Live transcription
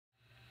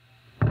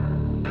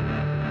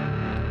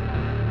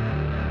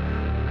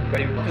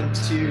everybody. Welcome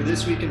to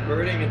This Week in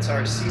Birding. It's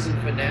our season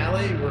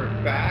finale. We're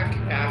back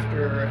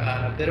after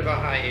a bit of a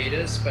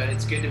hiatus, but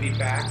it's good to be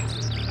back.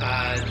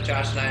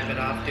 Josh and I have been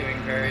off doing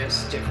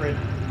various different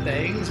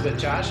things, but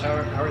Josh, how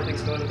are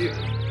things going with you?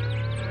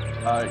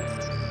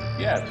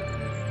 Yeah,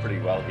 pretty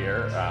well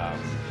here.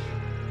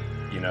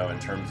 In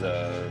terms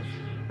of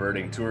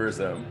birding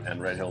tourism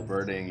and red hill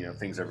birding,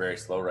 things are very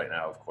slow right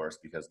now, of course,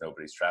 because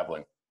nobody's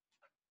traveling.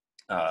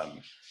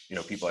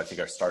 People I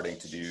think are starting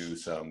to do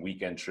some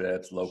weekend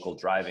trips, local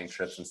driving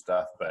trips and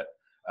stuff, but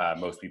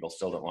most people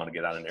still don't want to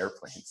get on an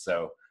airplane.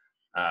 So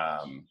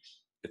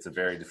it's a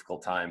very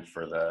difficult time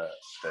for the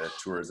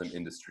tourism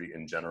industry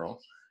in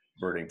general.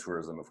 Birding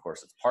tourism, of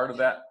course, it's part of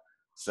that.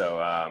 So,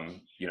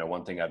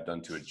 one thing I've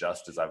done to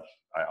adjust is I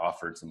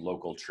offered some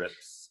local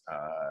trips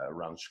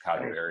around the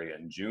Chicago area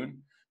in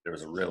June. There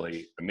was a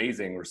really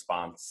amazing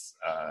response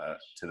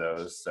to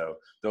those. So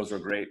those were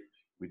great.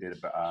 We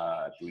did,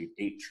 I believe,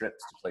 8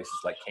 trips to places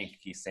like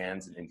Kankakee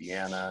Sands in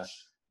Indiana,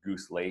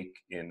 Goose Lake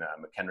in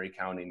McHenry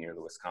County near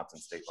the Wisconsin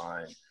state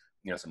line.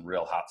 Some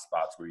real hot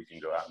spots where you can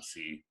go out and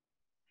see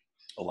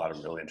a lot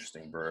of really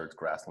interesting birds,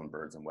 grassland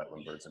birds and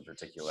wetland birds in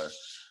particular.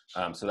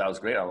 So that was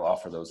great. I'll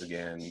offer those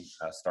again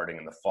starting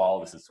in the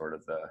fall. This is sort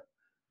of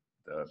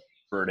the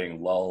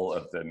birding lull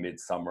of the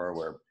midsummer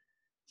where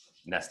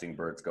nesting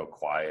birds go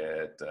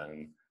quiet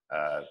and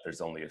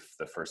there's only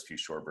the first few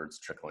shorebirds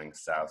trickling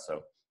south.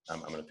 So I'm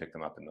going to pick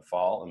them up in the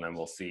fall, and then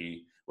we'll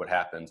see what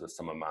happens with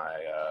some of my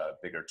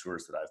bigger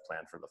tours that I've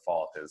planned for the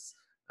fall, because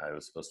it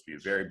was supposed to be a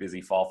very busy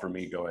fall for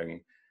me,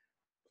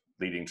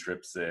 leading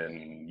trips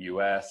in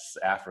US,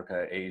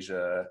 Africa,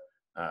 Asia.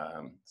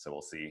 So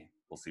we'll see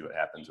what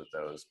happens with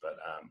those, but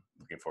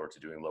looking forward to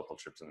doing local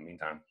trips in the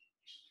meantime.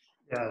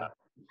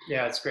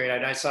 Yeah, it's great.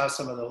 I saw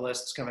some of the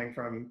lists coming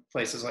from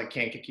places like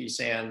Kankakee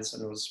Sands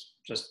and was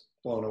just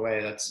blown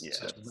away. That's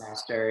such a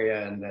vast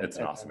area, and it's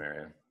an awesome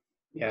area.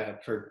 Yeah,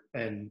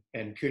 and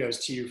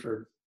kudos to you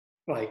for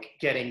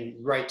getting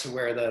right to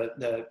where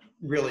the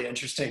really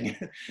interesting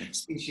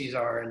species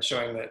are and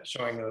showing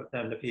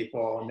them to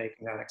people and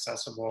making that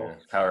accessible. Yeah.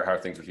 How are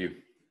things with you?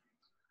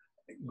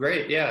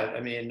 Great. Yeah.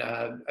 I mean,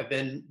 I've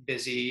been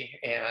busy,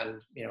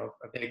 and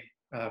a big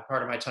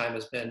part of my time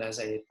has been as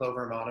a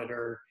plover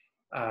monitor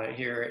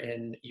here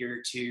in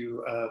year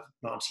 2 of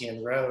Monty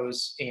and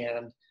Rose,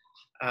 and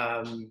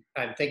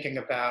I'm thinking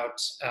about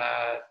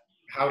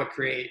how to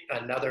create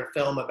another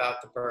film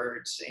about the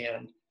birds,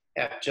 and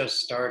have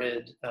just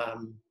started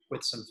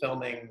with some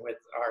filming with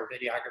our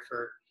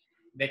videographer,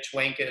 Mitch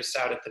Wankus,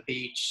 out at the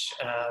beach.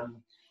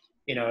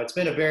 It's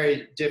been a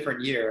very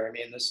different year. I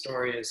mean, the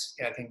story is,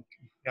 I think,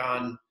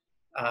 gone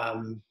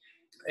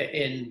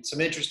in some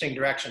interesting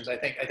directions. I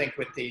think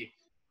with the,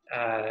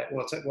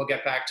 we'll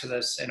get back to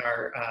this in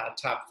our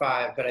top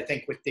 5, but I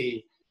think with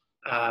the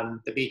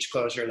beach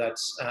closure,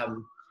 that's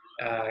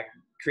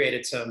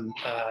created some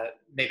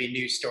maybe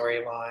new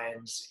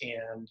storylines,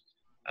 and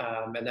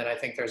then I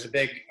think there's a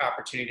big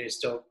opportunity to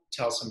still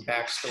tell some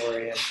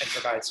backstory and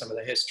provide some of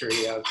the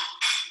history of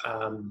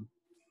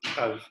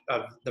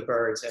the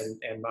birds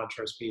and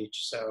Montrose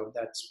Beach. So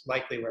that's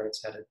likely where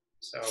it's headed.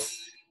 So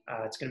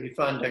it's going to be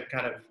fun to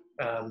kind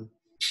of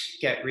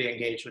get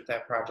re-engaged with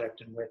that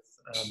project, and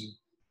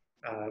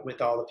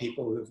with all the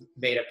people who've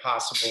made it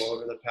possible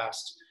over the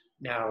past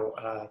now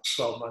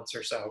 12 months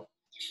or so.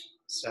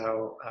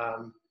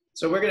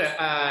 So we're going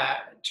to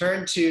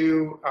turn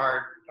to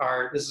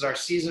this is our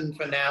season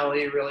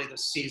finale. Really, the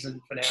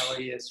season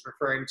finale is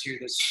referring to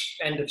this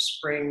end of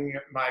spring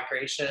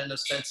migration,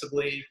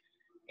 ostensibly.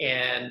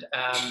 And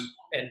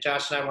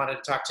Josh and I wanted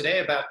to talk today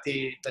about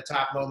the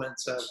top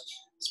moments of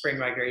spring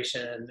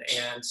migration.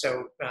 And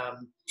so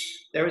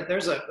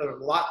there's a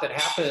lot that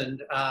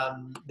happened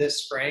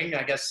this spring.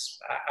 I guess,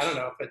 I don't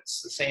know if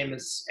it's the same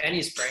as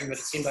any spring, but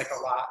it seemed like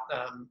a lot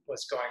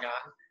was going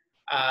on.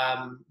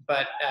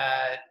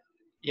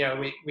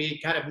 We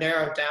kind of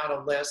narrowed down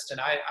a list,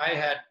 and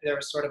there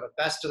was sort of a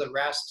best of the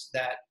rest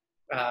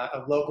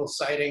of local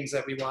sightings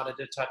that we wanted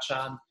to touch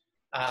on.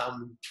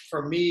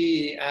 For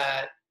me,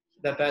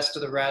 the best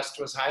of the rest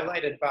was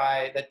highlighted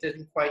that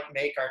didn't quite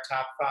make our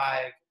top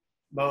 5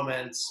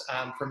 moments.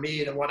 For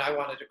me, the one I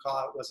wanted to call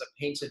out was a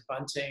painted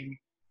bunting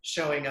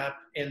showing up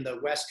in the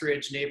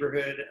Westridge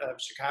neighborhood of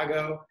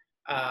Chicago.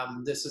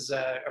 This is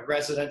a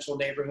residential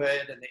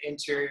neighborhood in the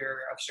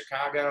interior of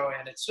Chicago,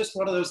 and it's just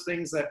one of those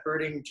things that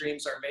birding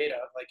dreams are made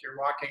of. Like, you're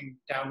walking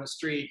down the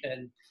street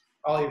and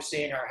all you're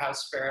seeing are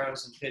house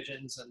sparrows and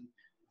pigeons and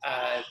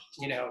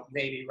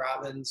maybe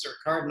robins or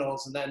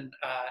cardinals, and then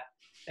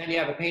you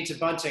have a painted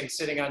bunting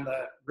sitting on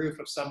the roof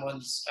of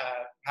someone's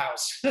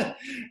house.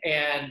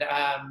 And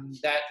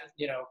that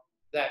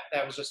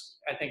was just,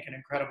 I think, an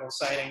incredible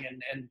sighting,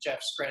 and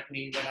Jeff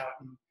Screntney went out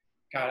and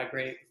got a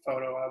great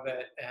photo of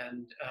it.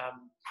 And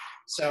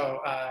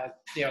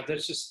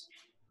there's just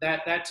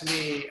that to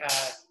me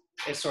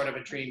is sort of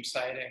a dream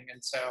sighting.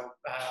 And so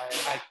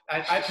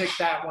I picked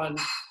that one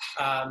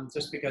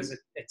just because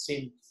it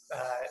seemed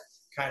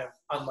kind of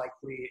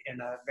unlikely in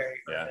a very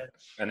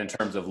And in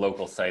terms of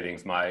local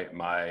sightings,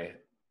 my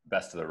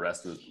best of the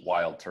rest was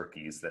wild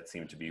turkeys that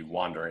seemed to be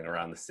wandering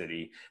around the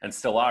city, and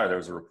still are. There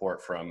was a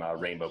report from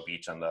Rainbow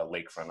Beach on the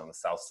lakefront on the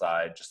south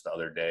side just the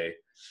other day.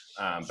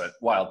 But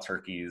wild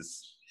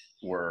turkeys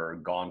were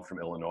gone from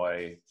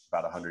Illinois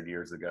about 100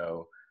 years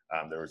ago.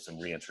 There were some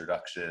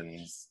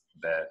reintroductions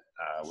that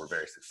were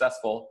very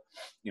successful,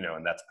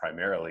 and that's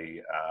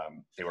primarily,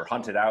 they were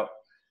hunted out,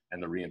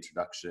 and the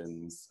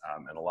reintroductions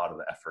and a lot of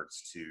the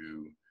efforts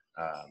to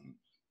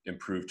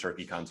improve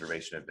turkey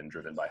conservation have been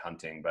driven by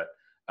hunting, but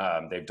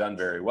they've done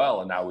very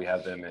well. And now we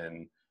have them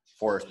in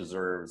forest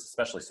reserves,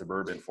 especially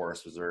suburban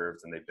forest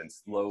reserves, and they've been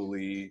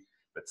slowly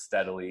but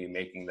steadily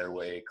making their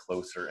way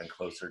closer and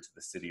closer to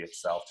the city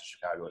itself, to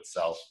Chicago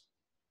itself.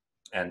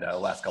 And the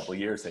last couple of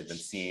years, they've been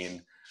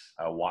seen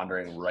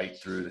wandering right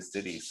through the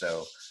city.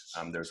 So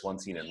there's one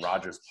seen in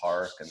Rogers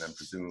Park, and then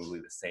presumably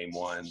the same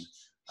one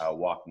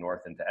walked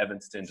north into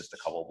Evanston, just a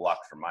couple of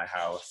blocks from my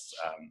house.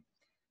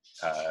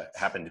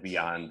 Happened to be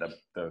on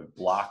the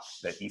block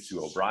that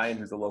Isu O'Brien,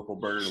 who's a local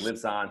birder,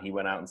 lives on. He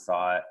went out and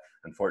saw it.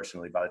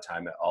 Unfortunately, by the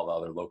time all the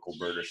other local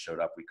birders showed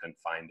up, we couldn't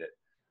find it.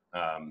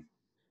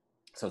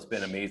 So it's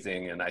been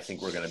amazing, and I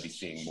think we're going to be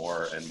seeing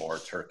more and more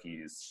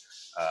turkeys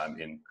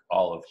in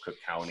all of Cook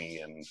County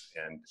and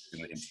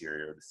in the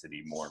interior of the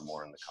city more and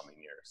more in the coming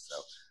years. So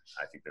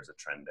I think there's a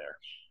trend there.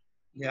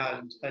 Yeah,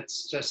 and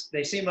it's just,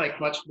 they seem like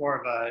much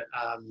more of a,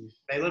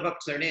 they live up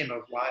to their name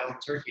of wild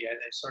turkey.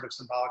 They're sort of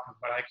symbolic of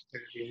what I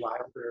consider to be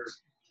wilder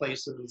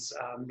places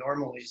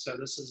normally. So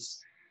this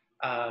is,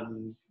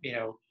 kind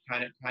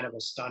of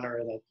a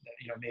stunner that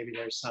maybe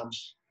there's some,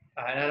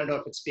 and I don't know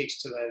if it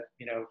speaks to the,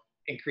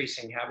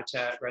 increasing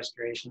habitat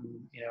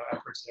restoration,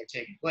 efforts that are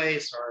taking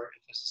place, or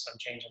if this is some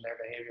change in their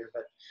behavior.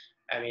 But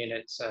I mean,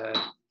 it's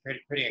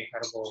pretty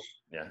incredible.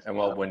 Yeah, and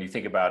well, when you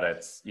think about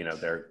it,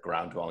 they're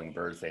ground-dwelling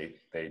birds.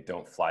 They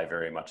don't fly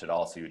very much at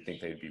all, so you'd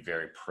think they'd be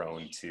very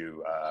prone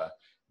to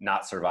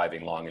not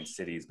surviving long in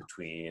cities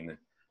between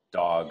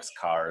dogs,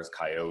 cars,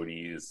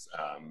 coyotes.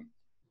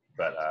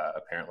 But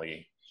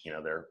apparently,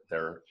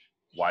 they're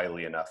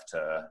wily enough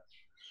to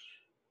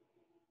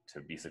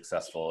be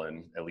successful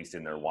in, at least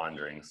in their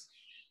wanderings.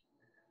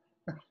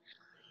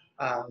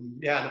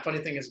 Yeah, the funny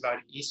thing is about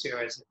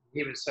Isu is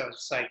he was so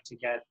psyched to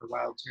get the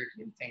wild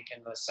turkey, I think,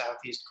 in the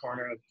southeast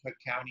corner of Cook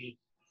County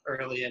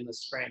early in the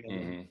spring,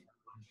 and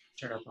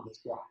turn up on this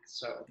block.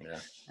 So yeah,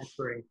 that's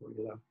birding for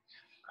you,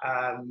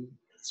 though.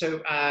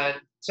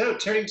 So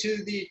turning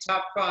to the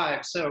top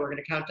 5. So we're going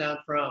to count down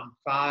from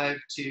 5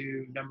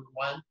 to number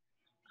 1.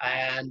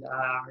 And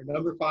our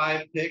number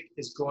 5 pick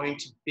is going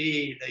to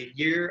be the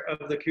Year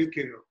of the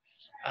Cuckoo.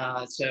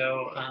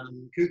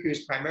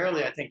 Cuckoos,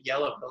 primarily, I think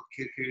yellow-billed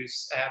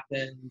cuckoos, have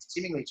been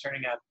seemingly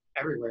turning up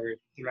everywhere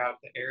throughout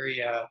the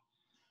area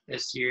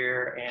this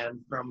year. And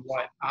from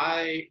what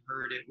I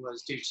heard, it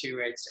was due to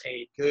it's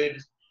a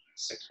good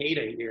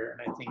cicada year.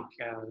 And I think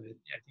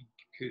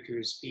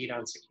cuckoos feed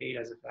on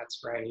cicadas, if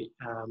that's right.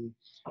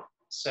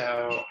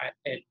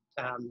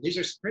 These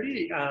are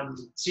pretty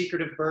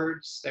secretive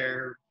birds.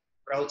 They're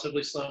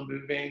relatively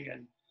slow-moving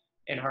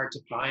and hard to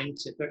find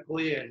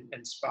typically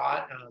and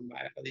spot.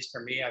 At least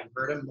for me, I've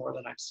heard them more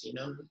than I've seen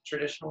them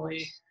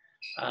traditionally.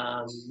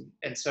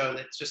 And so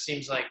it just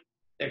seems like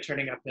they're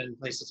turning up in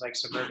places like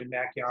suburban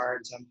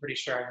backyards. I'm pretty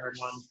sure I heard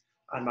one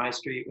on my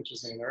street, which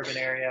is in an urban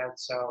area.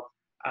 So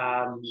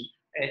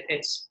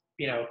it's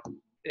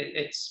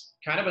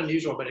kind of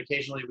unusual, but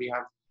occasionally we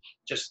have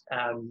just,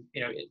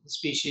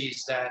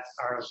 species that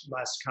are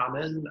less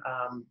common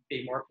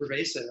be more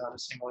pervasive on a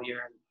single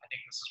year. And I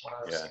think this is one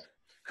of those. Yeah.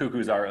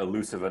 Cuckoos are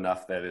elusive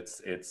enough that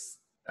it's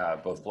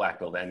both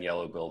black-billed and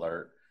yellow-billed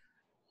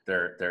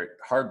they're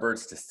hard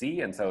birds to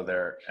see, and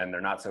they're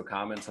not so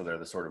common. So they're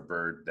the sort of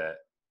bird that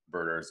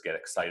birders get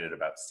excited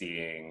about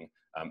seeing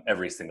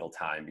every single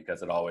time,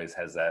 because it always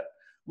has that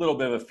little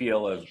bit of a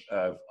feel of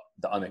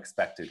the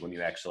unexpected when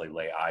you actually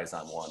lay eyes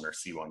on one or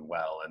see one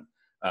well.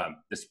 And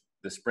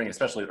the spring,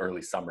 especially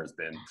early summer, has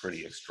been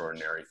pretty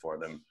extraordinary for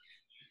them.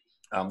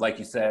 Like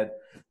you said,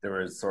 there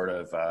was sort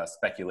of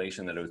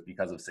speculation that it was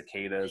because of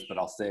cicadas, but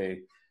I'll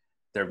say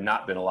there have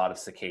not been a lot of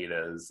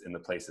cicadas in the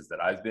places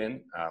that I've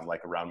been,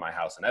 like around my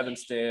house in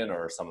Evanston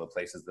or some of the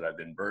places that I've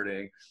been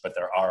birding, but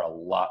there are a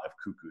lot of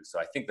cuckoos.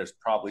 So I think there's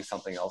probably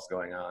something else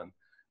going on.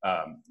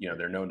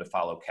 They're known to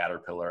follow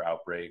caterpillar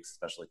outbreaks,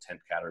 especially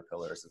tent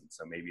caterpillars. And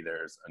so maybe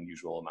there's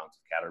unusual amounts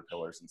of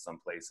caterpillars in some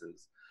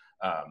places.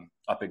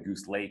 Up at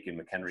Goose Lake in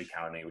McHenry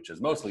County, which is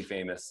mostly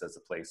famous as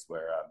a place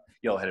where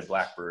yellow-headed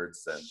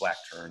blackbirds and black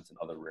terns and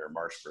other rare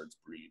marsh birds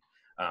breed.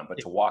 But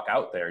to walk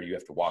out there, you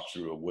have to walk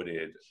through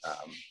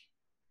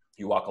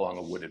you walk along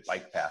a wooded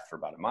bike path for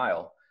about a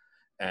mile,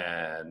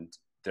 and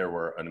there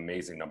were an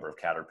amazing number of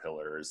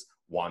caterpillars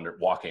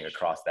walking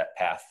across that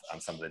path on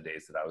some of the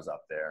days that I was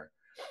up there,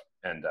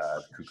 and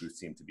cuckoos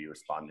seemed to be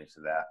responding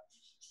to that.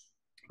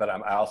 But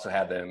I also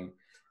had them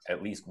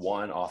at least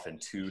 1, often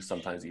 2,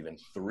 sometimes even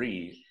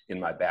 3 in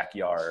my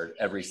backyard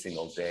every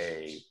single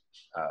day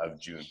of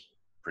June,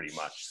 pretty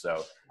much.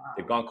 So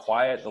they've gone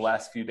quiet the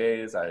last few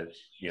days.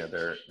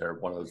 They're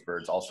one of those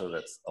birds also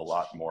that's a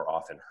lot more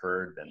often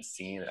heard than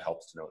seen. It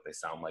helps to know what they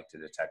sound like to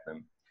detect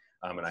them.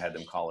 and I had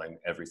them calling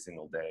every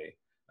single day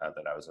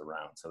that I was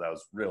around. So that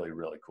was really,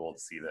 really cool to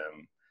see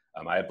them.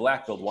 I had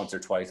black-billed once or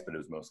twice, but it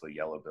was mostly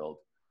yellow-billed.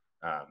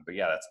 But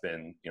yeah, that's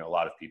been, a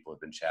lot of people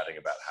have been chatting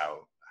about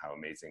how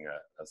amazing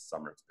a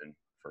summer it's been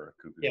for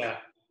cuckoos. Yeah.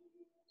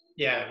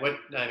 Yeah.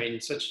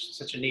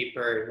 Such a neat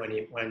bird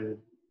when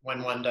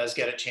one does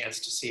get a chance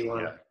to see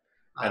one. Yeah.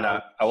 And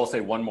I will say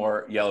one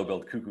more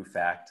yellow-billed cuckoo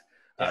fact,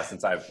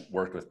 since I've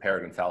worked with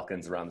peregrine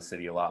falcons around the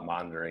city a lot,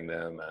 monitoring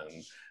them,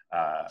 and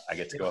I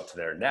get to go up to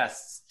their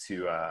nests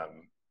to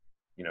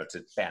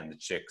fan the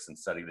chicks and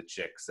study the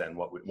chicks. And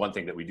one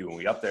thing that we do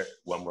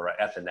when we're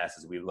at the nest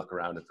is we look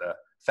around at the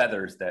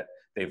feathers that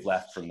they've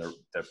left from the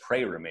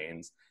prey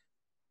remains.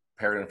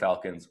 Peregrine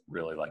falcons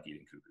really like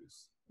eating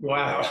cuckoos.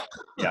 Wow.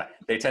 Yeah,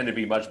 they tend to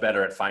be much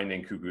better at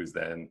finding cuckoos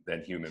than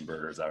human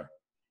birders are.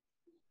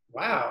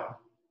 Wow.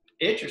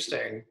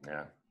 Interesting.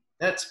 Yeah.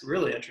 That's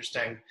really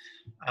interesting.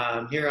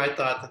 Here, I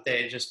thought that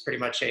they just pretty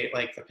much ate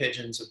like the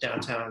pigeons of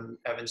downtown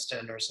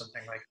Evanston or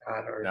something like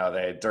that. Or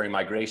no, during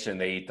migration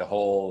they eat the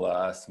whole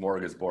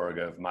smorgasbord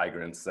of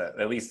migrants.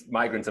 At least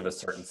migrants of a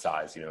certain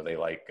size. They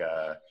like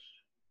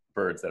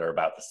birds that are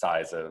about the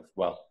size of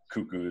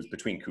cuckoos,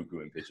 between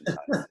cuckoo and pigeon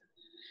size.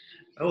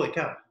 Holy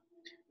cow,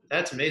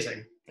 that's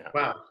amazing! Yeah.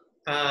 Wow.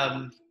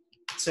 All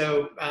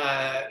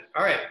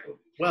right.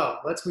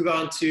 Well, let's move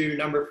on to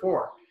number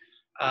 4.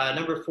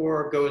 Number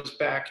 4 goes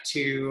back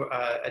to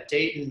a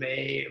date in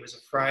May. It was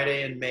a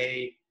Friday in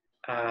May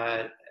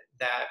that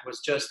was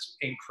just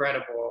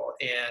incredible.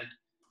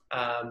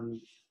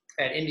 And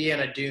at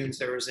Indiana Dunes,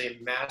 there was a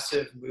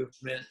massive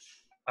movement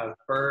of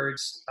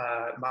birds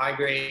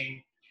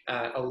migrating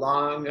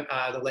along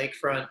the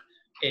lakefront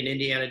in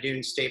Indiana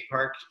Dunes State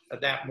Park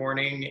that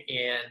morning.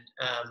 And,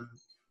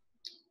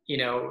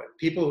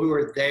 people who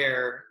were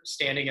there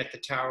standing at the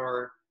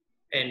tower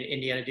in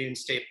Indiana Dunes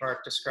State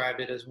Park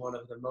described it as one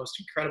of the most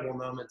incredible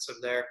moments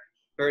of their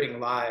birding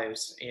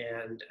lives.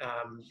 And,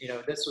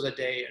 this was a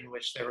day in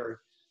which there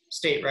were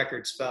state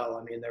records fell.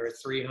 I mean, there were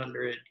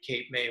 300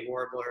 Cape May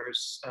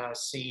warblers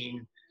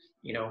seen,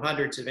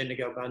 hundreds of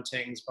indigo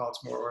buntings,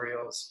 Baltimore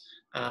orioles.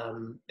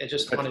 To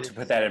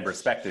put that in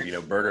perspective,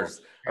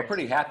 birders are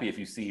pretty happy if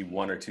you see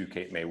 1 or 2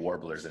 Cape May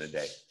warblers in a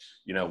day.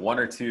 1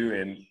 or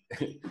 2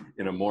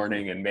 in a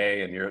morning in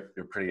May, and you're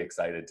pretty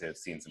excited to have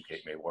seen some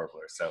Cape May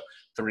warblers. So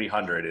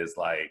 300 is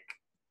like,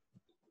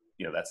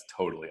 that's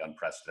totally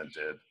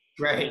unprecedented.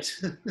 Right.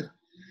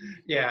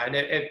 Yeah, and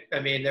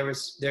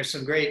there's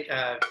some great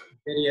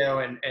video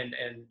and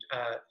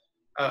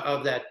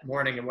of that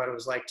morning and what it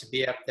was like to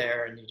be up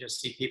there, and you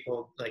just see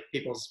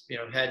people's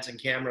heads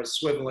and cameras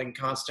swiveling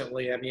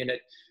constantly. I mean,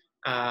 it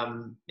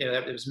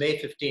was May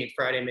 15th,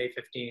 Friday, May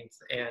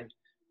 15th, and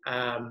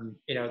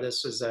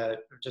this was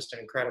just an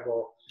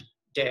incredible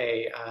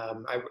day.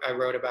 I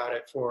wrote about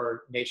it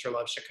for Nature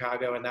Loves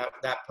Chicago, and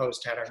that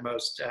post had our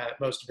most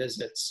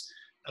visits,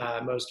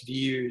 most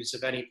views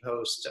of any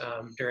post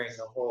during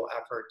the whole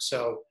effort.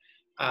 So,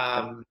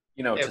 the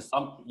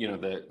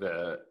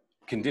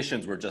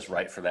conditions were just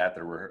right for that.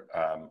 There were,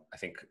 I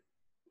think,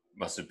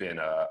 must have been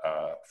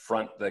a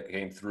front that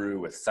came through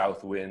with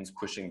south winds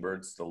pushing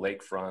birds to the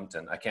lakefront,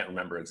 and I can't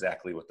remember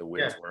exactly what the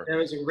winds were. It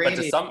was a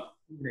rainy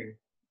evening.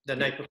 The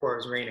night before it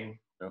was raining.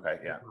 Okay,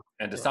 yeah.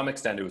 And to some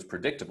extent it was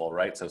predictable,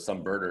 right? So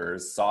some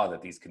birders saw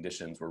that these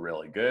conditions were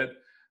really good.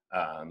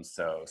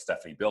 So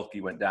Stephanie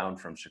Bilke went down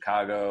from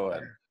Chicago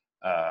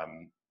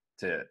and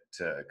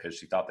because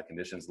she thought the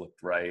conditions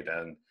looked right,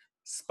 and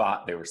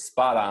they were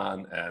spot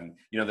on. And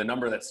the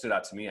number that stood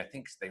out to me, I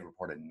think they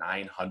reported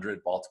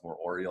 900 Baltimore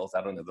orioles.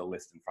 I don't have the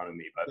list in front of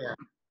me, but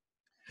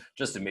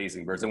just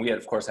amazing birds. And we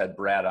of course had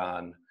Brad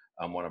on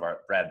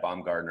Brad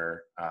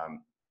Baumgartner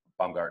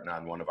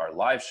on one of our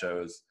live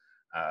shows,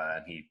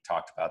 and he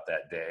talked about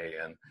that day.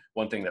 And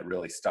one thing that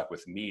really stuck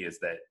with me is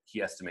that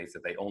he estimates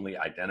that they only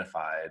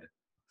identified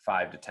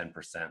 5 to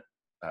 10%.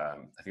 I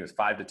think it was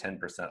 5 to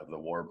 10% of the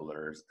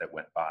warblers that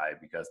went by,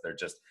 because they're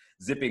just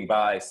zipping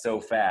by so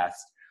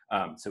fast.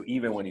 So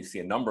even when you see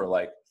a number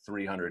like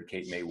 300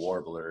 Cape May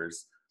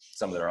warblers,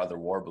 some of their other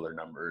warbler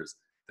numbers,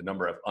 the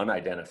number of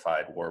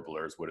unidentified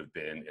warblers would have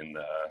been in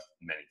the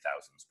many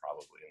thousands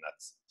probably. And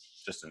that's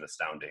just an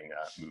astounding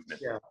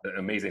movement. Yeah. An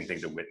amazing thing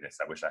to witness.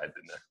 I wish I had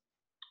been there.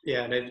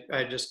 Yeah, and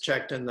I just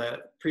checked, and the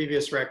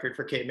previous record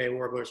for Cape May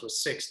warblers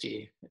was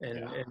 60.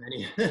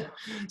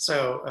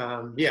 So,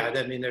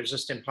 there's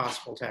just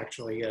impossible to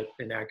actually get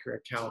an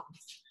accurate count of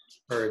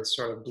birds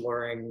sort of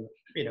blurring,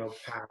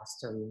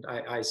 past. And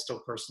I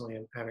still personally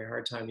am having a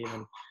hard time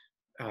even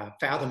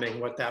fathoming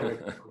what that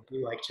would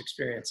be like to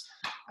experience.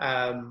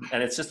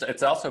 And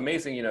it's also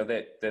amazing,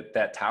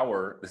 that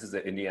tower, this is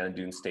at Indiana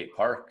Dunes State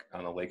Park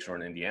on the lakeshore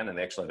in Indiana, and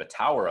they actually have a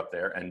tower up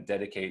there and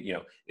dedicate,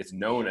 it's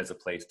known as a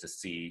place to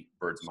see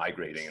birds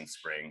migrating in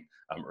spring,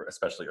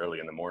 especially early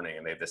in the morning.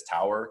 And they have this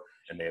tower,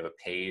 and they have a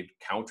paid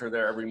counter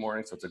there every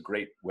morning. So it's a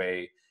great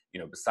way,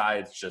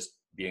 besides just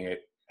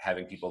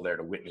having people there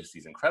to witness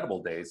these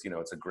incredible days,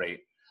 it's a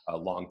great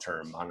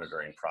long-term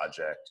monitoring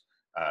project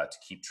to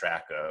keep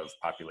track of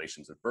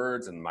populations of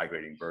birds and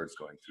migrating birds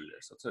going through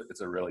there. So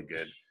it's a really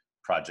good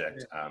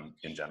project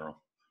in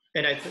general.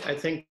 And I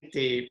think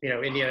the,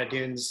 Indiana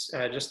Dunes,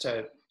 just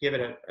to give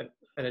it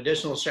an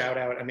additional shout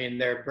out, I mean,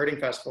 their birding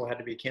festival had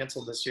to be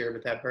canceled this year,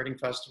 but that birding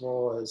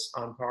festival is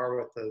on par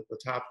with the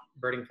top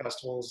birding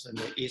festivals in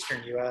the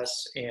Eastern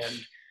US.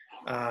 And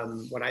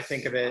when I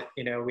think of it,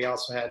 we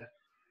also had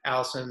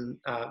Allison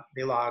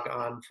Villog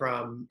on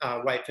from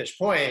Whitefish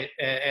Point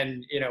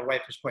and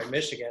Whitefish Point,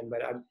 Michigan.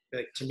 But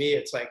to me,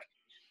 it's like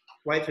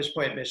Whitefish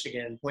Point,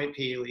 Michigan, Point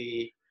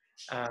Pelee,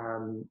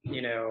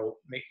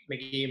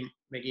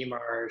 McGee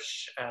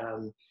Marsh,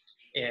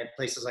 and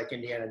places like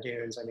Indiana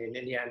Dunes. I mean,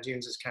 Indiana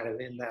Dunes is kind of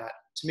in that,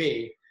 to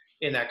me,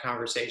 in that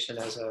conversation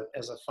as a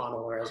funnel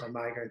or as a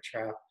migrant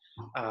trap,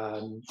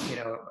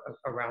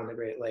 around the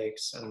Great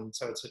Lakes. And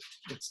so it's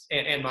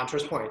and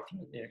Montrose Point,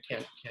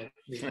 can't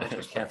leave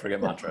Montrose Can't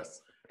forget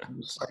Montrose.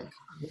 I'm just like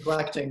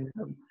neglecting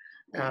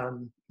my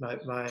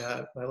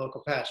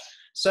local patch.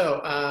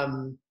 So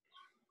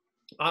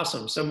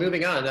awesome. So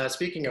moving on.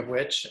 Speaking of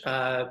which,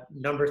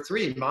 number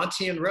 3,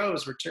 Monty and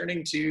Rose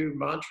returning to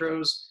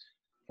Montrose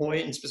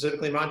Point and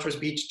specifically Montrose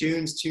Beach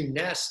Dunes to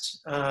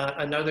nest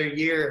another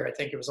year. I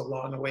think it was a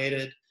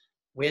long-awaited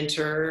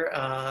winter.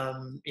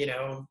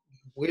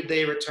 Would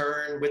they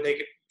return? Would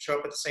they show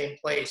up at the same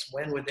place?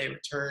 When would they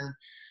return?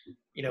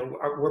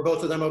 Were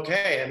both of them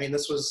okay? I mean,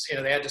 this was,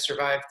 they had to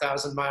survive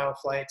 1,000-mile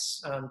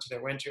flights to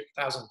their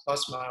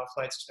 1,000+ mile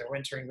flights to their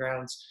wintering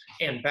grounds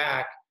and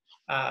back.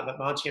 But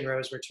Monty and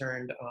Rose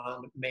returned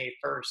on May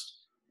 1st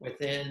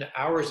within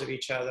hours of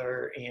each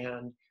other.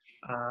 And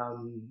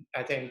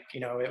I think,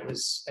 it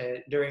was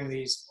during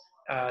these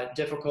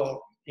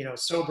difficult,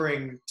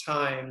 sobering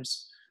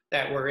times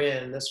that we're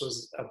in, this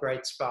was a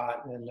bright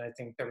spot. And I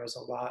think there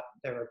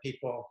were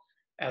people,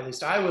 at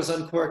least I was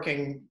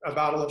uncorking a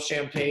bottle of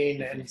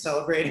champagne and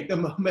celebrating the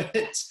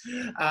moment.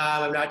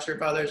 I'm not sure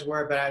if others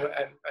were, but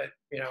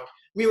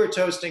we were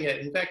toasting it.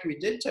 In fact, we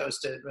did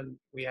toast it when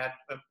we had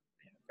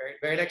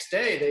very next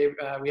day,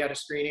 we had a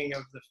screening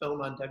of the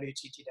film on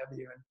WTTW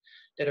and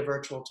did a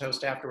virtual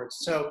toast afterwards.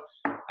 So,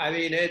 I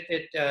mean,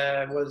 it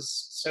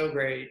was so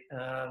great.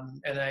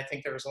 And I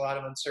think there was a lot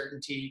of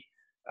uncertainty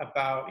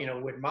about,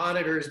 would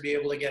monitors be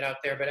able to get out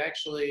there? But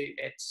actually,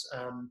 it's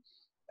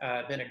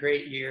been a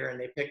great year, and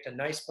they picked a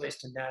nice place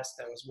to nest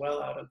that was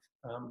well out of,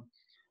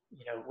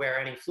 where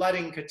any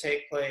flooding could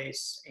take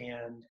place.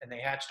 And they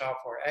hatched all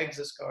 4 eggs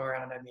this go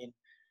around. I mean,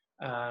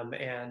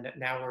 and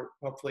now we're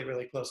hopefully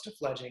really close to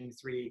fledging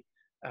three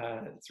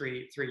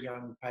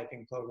young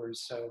piping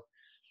plovers. So,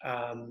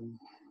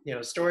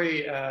 the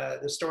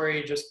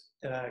story just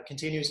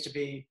continues to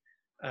be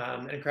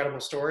an incredible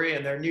story,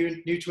 and there are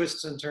new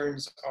twists and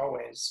turns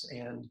always.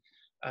 And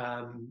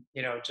I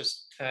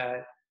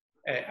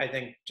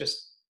think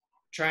just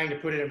trying to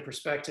put it in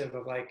perspective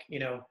of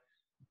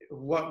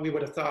what we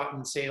would have thought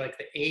in, say, like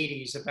the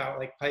 80s about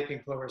like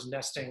piping plovers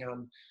nesting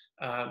on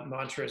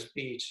Montrose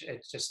Beach.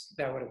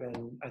 That would have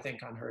been, I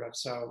think, unheard of.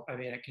 So, I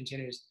mean, it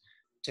continues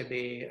to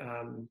be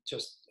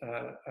just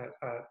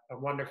a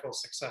wonderful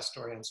success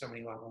story on so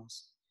many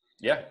levels.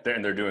 Yeah,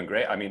 they're doing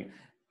great. I mean,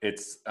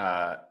 it's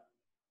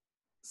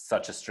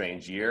such a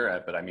strange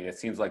year, but I mean, it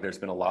seems like there's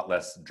been a lot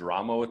less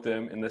drama with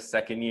them in the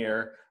second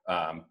year,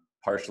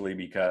 partially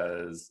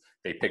because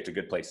they picked a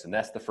good place to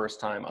nest the first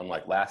time,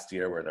 unlike last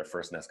year where their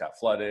first nest got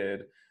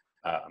flooded.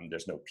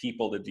 There's no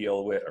people to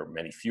deal with, or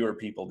many fewer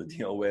people to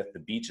deal with. The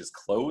beach is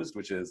closed,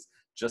 which is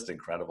just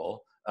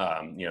incredible.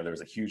 There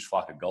was a huge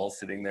flock of gulls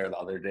sitting there the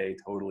other day,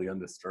 totally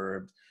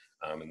undisturbed.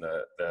 And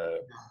the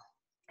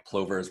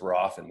plovers were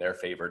off in their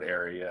favored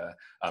area.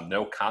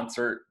 No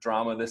concert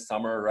drama this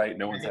summer, right?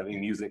 No one's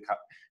having music.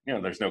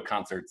 There's no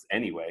concerts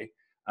anyway.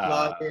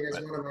 Well,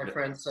 as one of my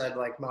friends said,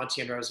 like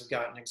Monty and Rose have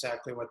gotten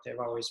exactly what they've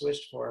always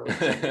wished for,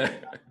 which is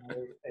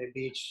a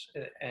beach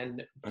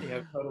and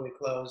totally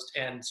closed,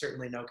 and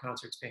certainly no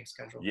concerts being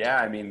scheduled.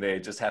 Yeah, I mean, they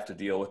just have to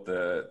deal with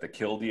the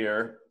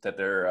killdeer that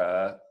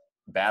they're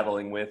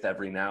battling with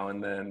every now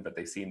and then, but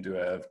they seem to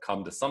have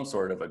come to some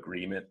sort of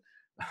agreement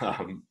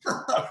about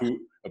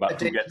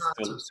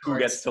who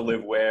gets to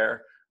live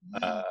where.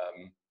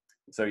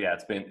 So yeah,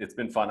 it's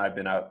been fun. I've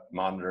been out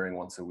monitoring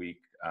once a week.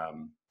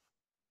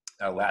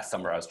 Last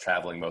summer I was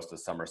traveling most of the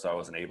summer, so I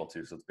wasn't able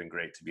to. So it's been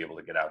great to be able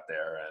to get out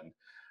there, and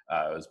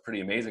it was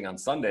pretty amazing on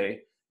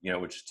Sunday.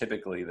 Which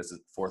typically this is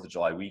 4th of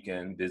July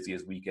weekend,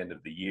 busiest weekend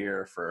of the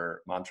year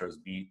for Montrose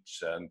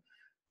Beach, and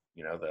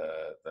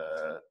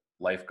the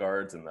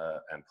lifeguards and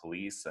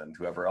police and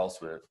whoever else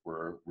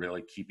were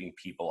really keeping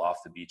people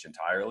off the beach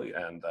entirely,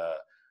 and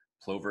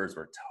plovers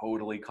were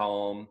totally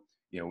calm.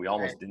 We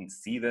almost didn't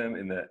see them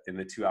in the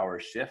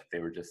 2-hour shift. They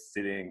were just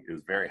sitting. It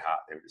was very hot.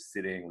 They were just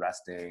sitting,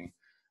 resting.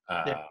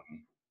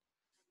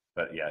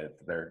 But yeah,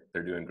 they're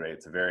doing great.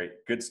 It's a very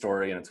good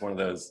story, and it's one of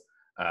those.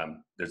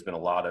 There's been a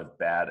lot of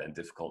bad and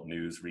difficult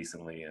news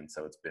recently, and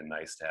so it's been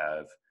nice to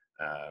have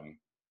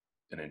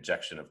an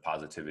injection of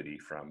positivity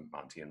from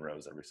Monty and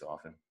Rose every so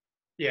often.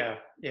 Yeah.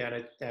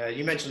 And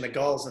you mentioned the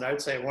gulls, and I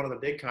would say one of the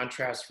big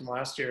contrasts from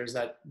last year is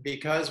that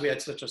because we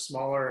had such a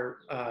smaller,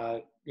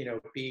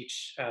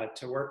 beach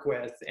to work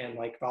with, and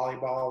like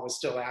volleyball was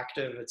still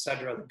active, et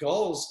cetera, the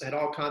gulls had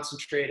all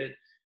concentrated,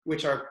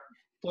 which are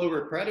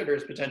plover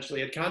predators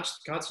potentially had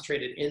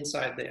concentrated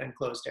inside the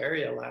enclosed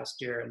area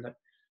last year, and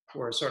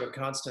were a sort of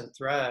constant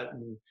threat.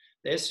 And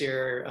this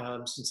year,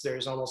 since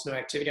there's almost no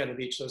activity on the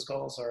beach, those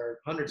gulls are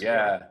hundreds of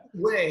yards Yeah.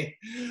 away.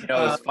 You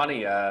know, it was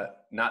funny,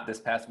 not this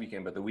past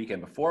weekend, but the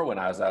weekend before when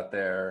I was out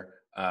there,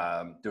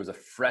 there was a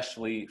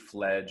freshly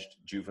fledged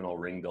juvenile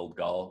ring-billed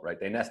gull, right?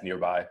 They nest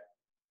nearby,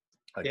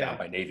 like down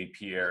by Navy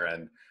Pier.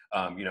 And,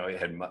 you know,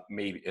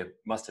 it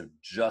must have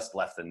just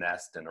left the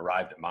nest and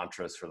arrived at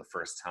Montrose for the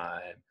first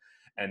time.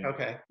 And,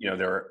 you know,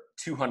 there were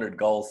 200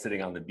 gulls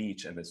sitting on the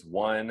beach, and this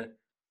one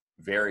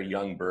very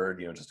young bird,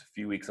 you know, just a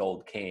few weeks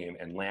old, came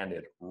and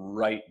landed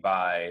right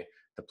by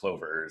the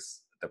plover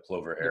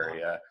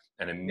area.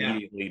 And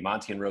immediately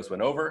Monty and Rose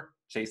went over,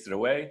 chased it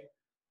away.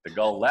 The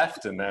gull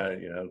left, and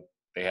you know,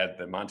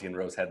 Monty and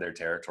Rose had their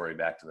territory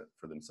back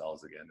for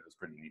themselves again. It was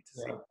pretty neat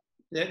to see.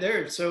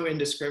 They're so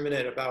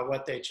indiscriminate about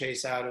what they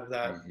chase out of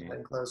that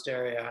enclosed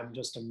area. I'm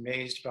just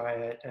amazed by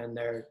it, and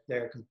they're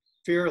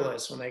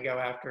fearless when they go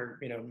after,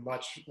 you know,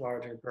 much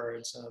larger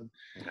birds.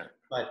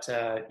 But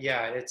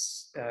yeah,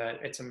 it's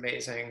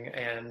amazing,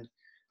 and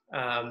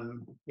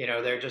you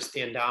know, they're just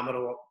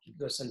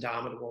this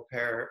indomitable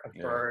pair of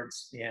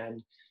birds,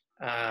 and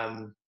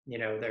you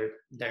know,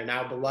 they're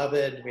now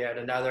beloved. We had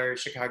another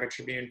Chicago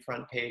Tribune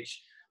front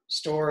page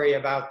story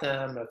about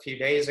them a few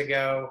days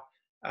ago.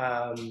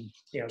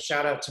 You know,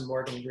 shout out to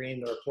Morgan Green,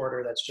 the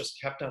reporter that's just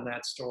kept on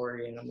that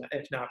story, and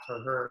if not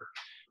for her,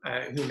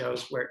 who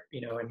knows where,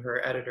 you know, and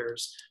her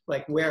editors,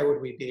 like, where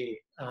would we be?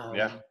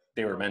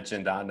 They were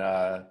mentioned on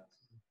a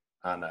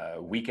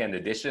Weekend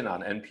Edition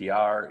on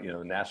NPR, you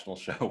know, national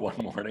show one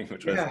morning,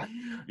 which was,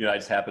 you know, I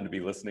just happened to be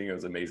listening. It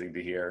was amazing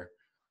to hear.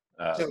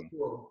 So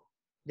cool.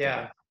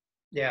 Yeah.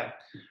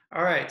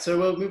 All right, so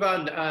we'll move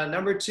on.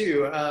 Number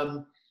two.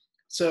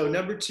 So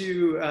number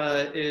two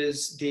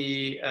is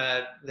the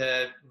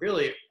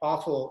really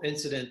awful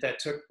incident that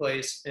took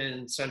place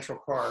in Central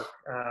Park,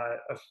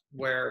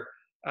 where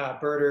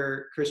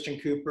birder Christian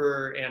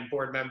Cooper and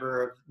board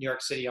member of New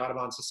York City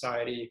Audubon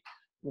Society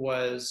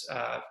was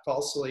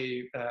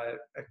falsely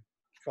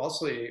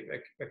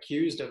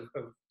accused of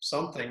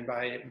something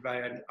by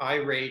an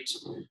irate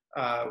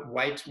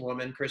white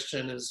woman.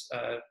 Christian is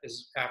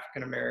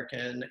African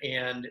American,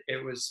 and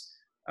it was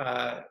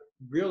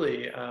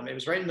really, it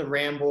was right in the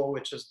Ramble,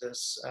 which is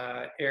this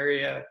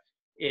area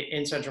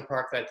in Central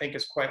Park that I think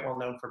is quite well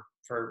known for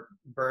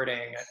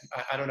birding.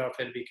 I don't know if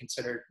it'd be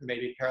considered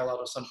maybe parallel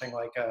to something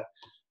like a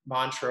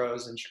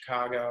Montrose in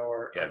Chicago,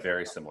 or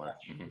very similar.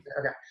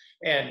 Okay,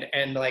 and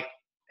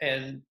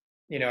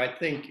you know, I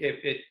think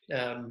you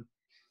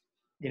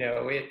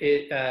know,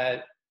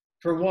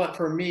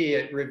 for me,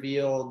 it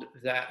revealed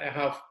that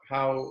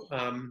how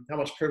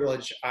much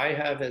privilege I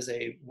have as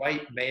a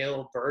white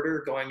male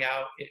birder, going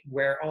out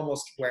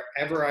almost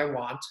wherever I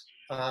want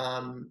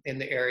in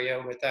the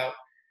area without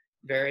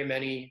very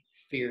many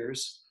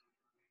fears,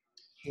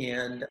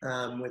 and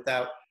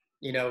without,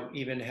 you know,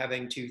 even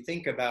having to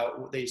think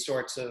about these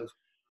sorts of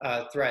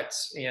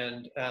threats,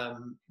 and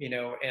you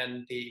know,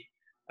 and the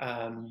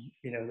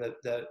you know,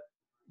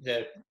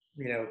 the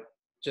you know,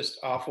 just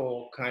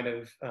awful kind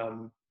of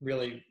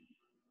really,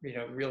 you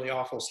know, really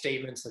awful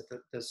statements that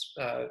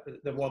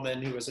the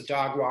woman who was a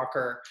dog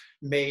walker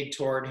made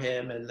toward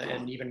him,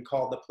 and even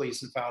called the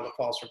police and filed a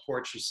false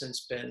report. She's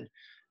since been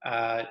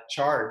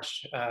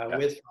charged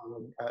with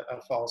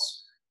a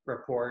false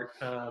report.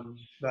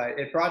 But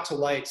it brought to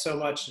light so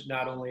much,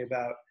 not only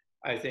about,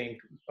 I think,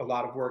 a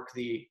lot of work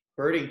the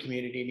birding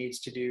community needs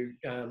to do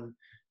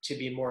to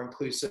be more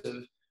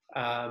inclusive,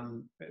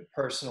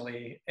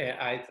 personally,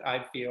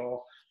 I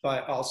feel,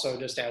 but also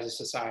just as a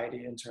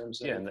society in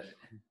terms of... and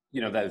you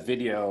know, that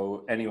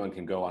video, anyone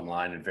can go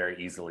online and very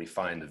easily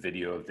find the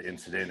video of the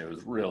incident. It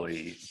was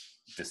really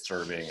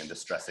disturbing and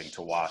distressing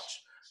to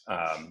watch.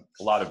 A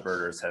lot of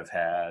birders have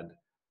had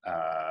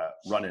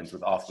run-ins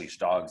with off-leash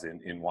dogs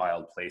in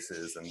wild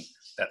places, and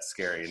that's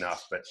scary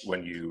enough. But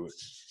when you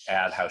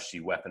add how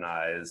she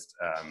weaponized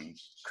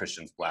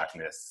Christian's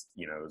blackness,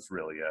 you know, it was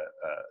really a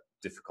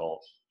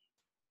difficult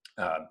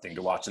thing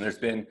to watch. And there's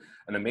been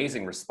an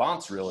amazing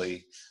response,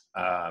 really,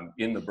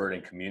 in the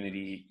birding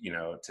community, you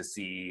know, to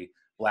see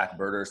Black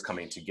birders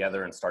coming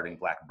together and starting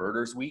Black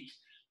Birders Week,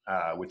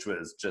 which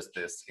was just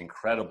this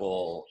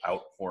incredible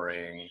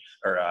outpouring,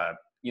 or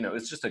you know,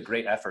 it's just a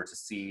great effort to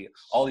see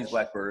all these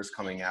Black birders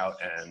coming out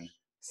and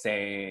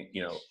saying,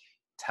 you know,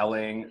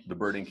 telling the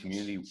birding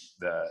community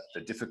the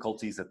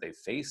difficulties that they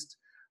faced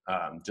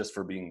just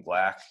for being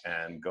Black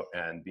and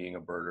being a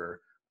birder,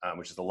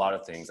 which is a lot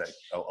of things,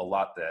 a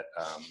lot that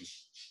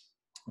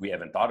we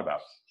haven't thought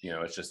about. You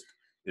know, it's just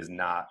is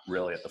not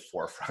really at the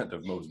forefront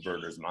of most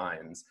birders'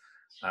 minds.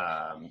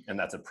 And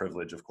that's a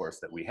privilege, of course,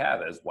 that we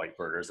have as white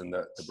birders, and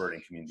the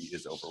birding community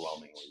is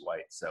overwhelmingly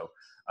white. So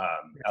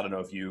I don't know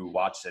if you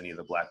watched any of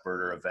the Black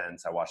birder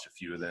events. I watched a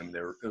few of them.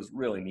 It was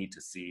really neat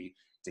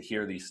to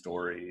hear these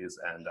stories,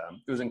 and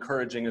it was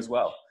encouraging as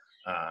well,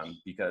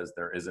 because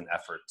there is an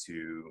effort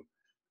to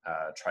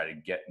try to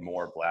get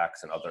more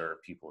Blacks and other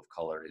people of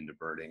color into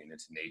birding and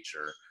into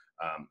nature.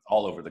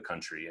 all over the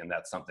country. And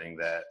that's something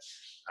that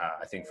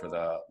I think for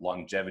the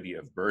longevity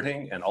of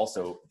birding and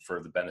also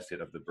for the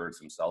benefit of the birds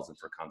themselves and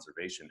for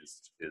conservation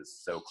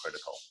is so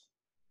critical.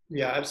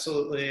 Yeah,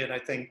 absolutely. And I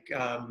think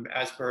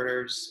as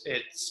birders,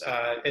 it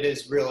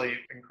is really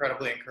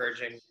incredibly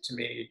encouraging to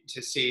me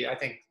to see. I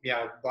think,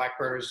 yeah,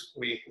 Blackbirders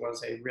Week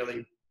was a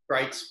really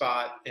bright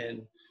spot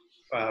in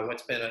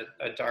what's been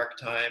a dark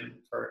time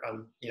for,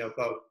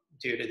 both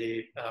due to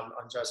the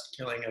unjust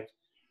killing of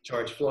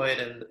George Floyd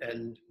and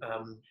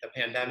the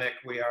pandemic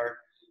we are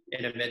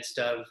in the midst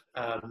of.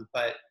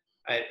 But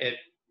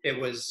it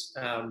was,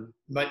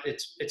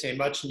 it's a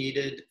much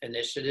needed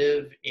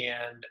initiative.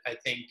 And I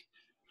think,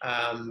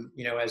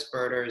 as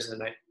birders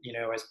and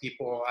as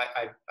people,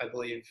 I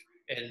believe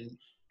in,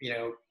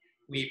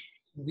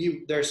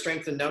 there's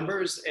strength in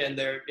numbers, and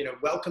they're,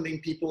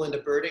 welcoming people into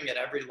birding at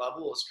every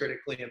level is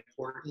critically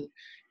important.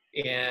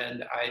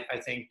 And I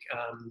think,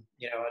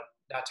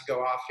 not to go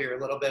off here a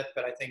little bit,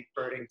 but I think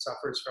birding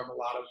suffers from a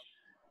lot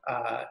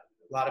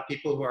of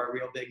people who are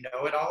real big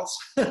know-it-alls,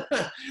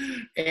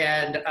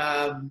 and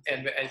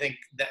I think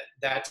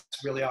that's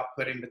really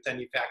off-putting. But then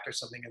you factor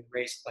something in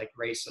race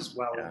as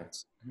well. Yeah.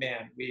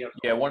 Man, we have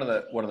One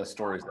of the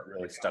stories that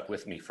really stuck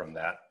with me from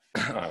that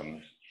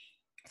from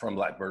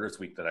Blackbirders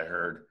Week that I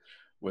heard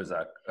was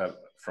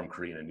from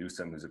Karina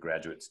Newsom, who's a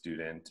graduate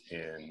student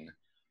in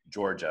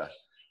Georgia.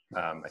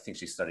 I think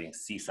she's studying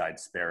seaside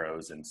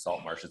sparrows in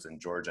salt marshes in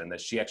Georgia, and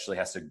that she actually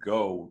has to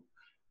go,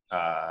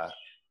 I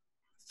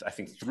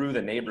think, through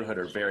the neighborhood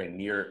or very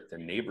near the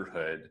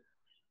neighborhood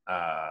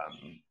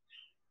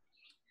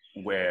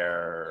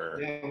where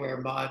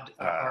Ahmad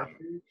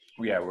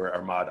where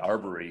Ahmad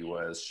Arbery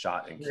was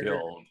shot and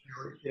killed,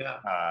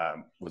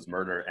 was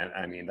murdered. And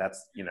I mean,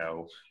 that's,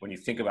 when you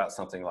think about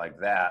something like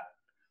that,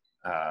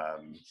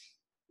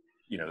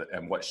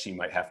 and what she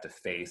might have to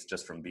face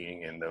just from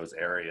being in those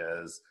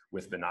areas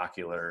with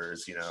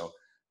binoculars,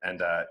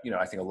 and I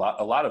think a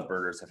lot of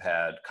birders have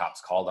had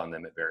cops called on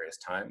them at various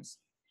times.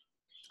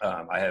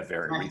 I have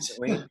very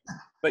recently,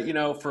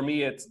 but for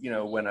me, it's,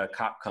 when a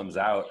cop comes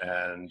out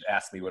and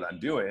asks me what I'm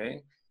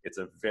doing, it's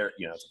a very,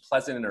 it's a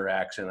pleasant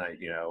interaction. I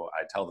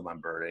tell them I'm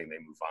birding, they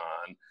move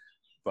on,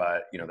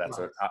 but that's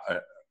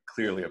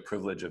clearly a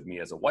privilege of me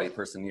as a white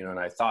person, and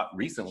I thought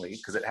recently,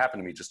 because it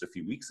happened to me just a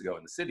few weeks ago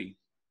in the city.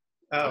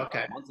 Oh,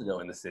 okay. Months ago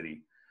in the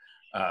city,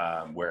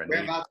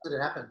 whereabouts did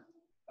it happen?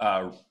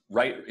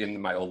 Right in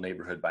my old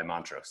neighborhood by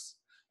Montrose.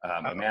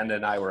 Amanda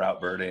and I were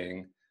out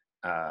birding.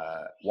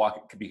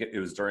 It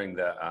was during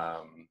the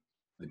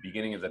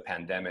beginning of the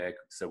pandemic,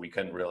 so we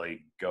couldn't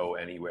really go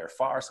anywhere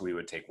far. So we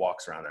would take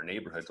walks around our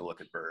neighborhood to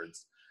look at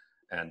birds,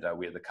 and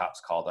we had the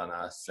cops called on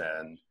us,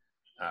 and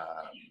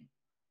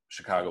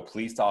Chicago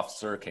police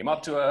officer came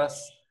up to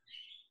us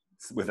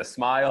with a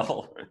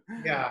smile.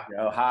 Yeah.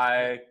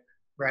 Hi.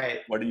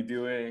 Right. What are you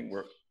doing?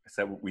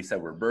 We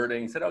said we're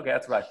birding. He said, okay,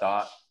 that's what I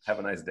thought. Have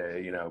a nice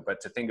day. But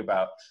to think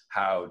about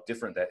how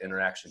different that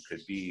interaction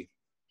could be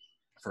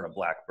for a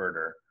black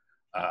birder,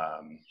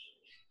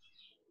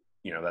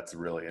 that's a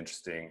really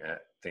interesting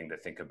thing to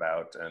think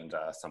about, and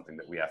something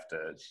that we have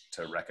to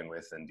reckon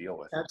with and deal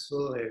with.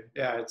 Absolutely.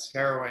 Yeah, it's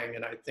harrowing.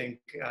 And I think,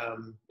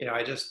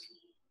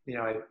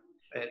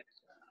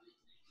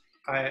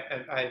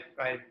 I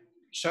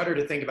shudder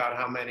to think about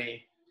how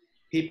many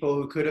people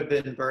who could have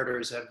been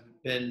birders have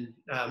been,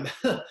 are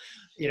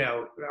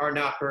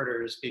not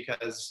birders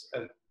because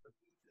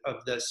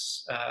of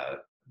this,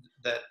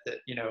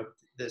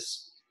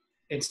 this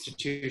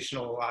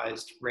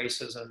institutionalized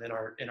racism in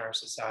our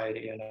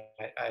society. And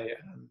I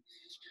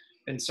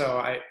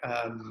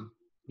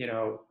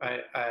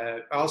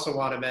also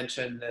want to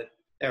mention that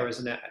there was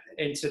an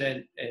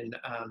incident in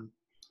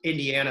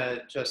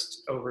Indiana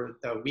just over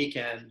the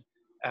weekend.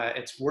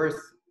 It's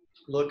worth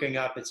looking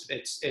up. It's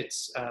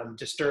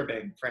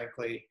disturbing,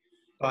 frankly,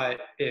 but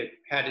it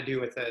had to do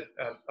with a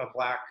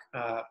black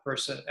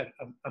person,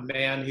 a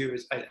man who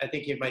is, I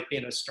think he might be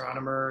an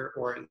astronomer,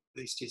 or at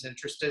least he's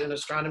interested in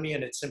astronomy,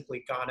 and had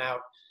simply gone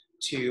out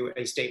to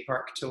a state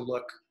park to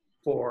look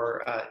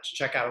for, to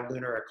check out a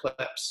lunar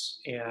eclipse,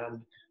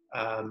 and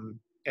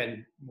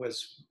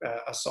was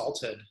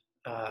assaulted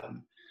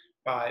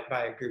by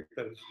a group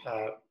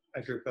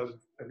of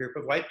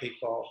white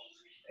people.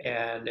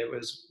 And it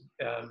was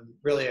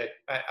really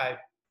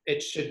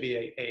it should be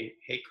a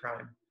hate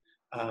crime.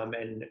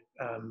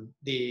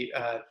 The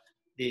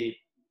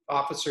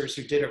officers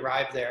who did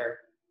arrive there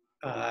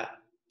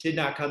did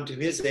not come to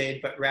his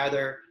aid, but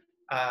rather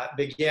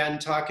began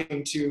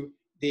talking to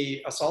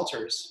the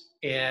assaulters.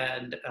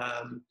 And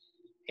I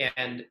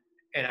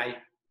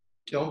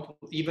don't,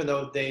 even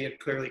though they had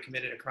clearly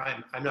committed a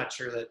crime, I'm not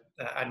sure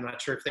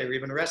if they were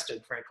even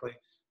arrested, frankly.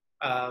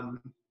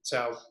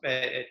 So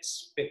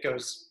it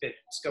goes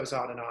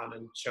on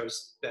and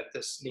shows that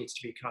this needs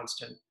to be a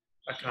constant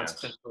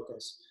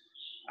focus.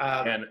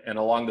 And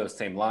along those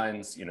same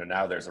lines,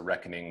 now there's a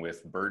reckoning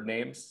with bird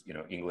names,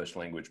 English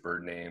language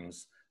bird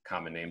names,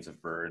 common names of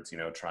birds,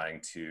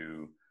 trying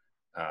to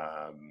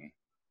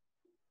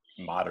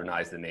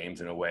modernize the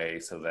names in a way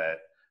so that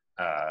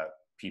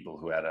people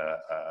who had a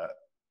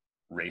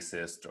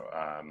racist,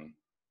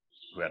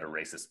 who had a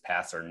racist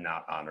past are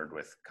not honored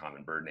with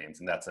common bird names.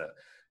 And that's a,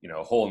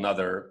 a whole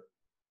nother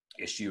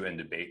issue and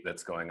debate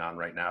that's going on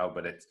right now,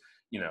 but it's,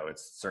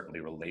 it's certainly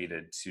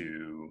related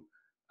to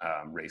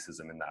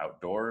racism in the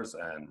outdoors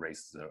and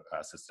racism,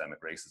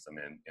 systemic racism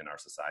in our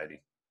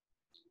society.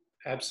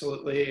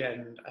 Absolutely.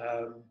 And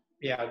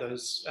yeah,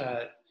 those,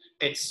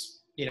 it's,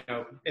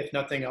 if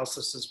nothing else,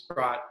 this has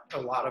brought a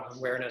lot of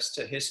awareness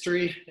to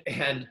history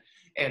and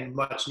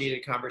much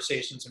needed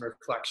conversations and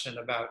reflection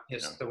about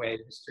the way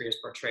history is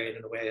portrayed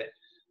and the way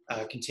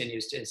it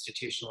continues to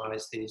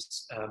institutionalize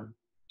these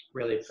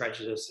really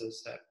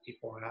prejudices that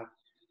people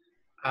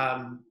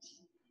have.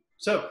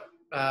 So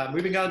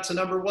moving on to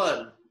number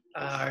one,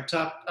 our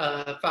top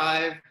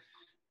 5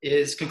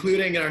 is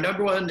concluding, and our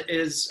number 1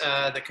 is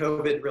the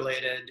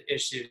COVID-related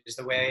issues,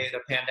 the way the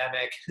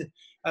pandemic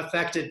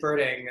affected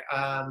birding,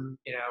 and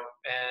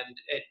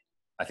it.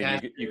 I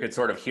think you could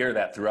sort of hear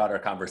that throughout our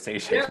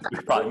conversation. Yeah,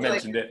 we probably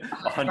mentioned it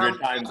 100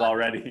 times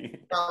already.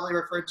 Probably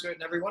referred to it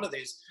in every one of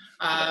these.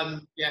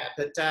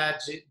 But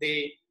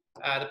the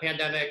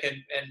pandemic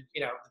and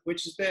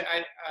which has been,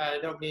 I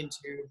don't mean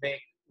to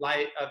make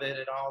light of it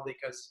at all,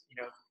 because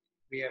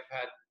we have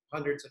had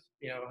hundreds of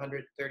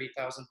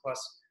 130,000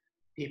 plus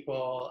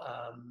people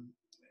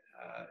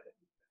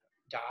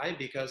die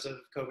because of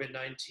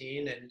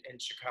COVID-19, and in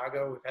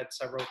Chicago we've had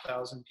several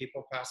thousand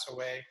people pass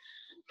away,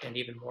 and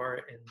even more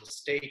in the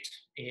state.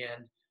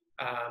 And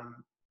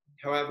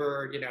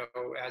however,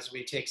 as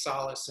we take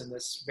solace in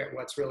this,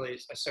 what's really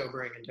a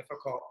sobering and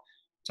difficult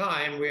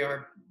time, we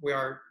are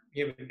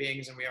human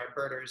beings, and we are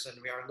birders,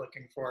 and we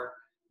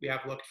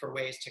have looked for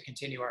ways to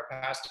continue our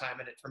pastime.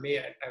 And for me,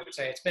 I would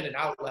say it's been an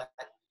outlet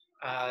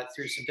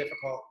through some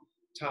difficult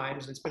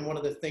times. It's been one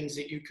of the things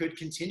that you could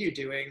continue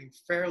doing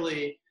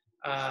fairly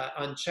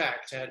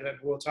unchecked. And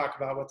we'll talk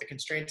about what the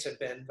constraints have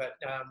been, but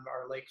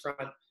our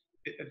lakefront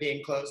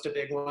being closed, a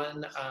big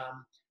one.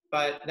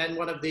 But then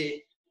one of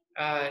the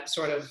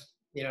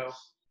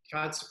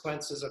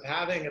consequences of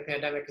having a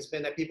pandemic has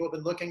been that people have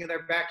been looking in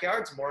their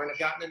backyards more and have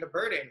gotten into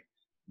birding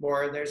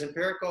more. And there's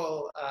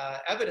empirical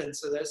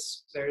evidence of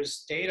this.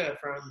 There's data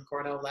from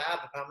Cornell Lab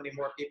of how many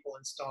more people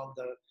installed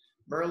the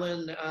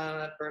Merlin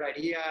Bird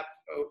ID app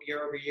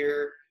year over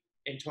year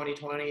in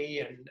 2020,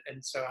 and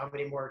so how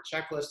many more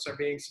checklists are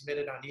being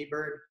submitted on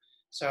eBird.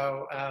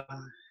 So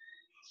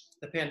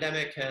the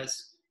pandemic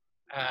has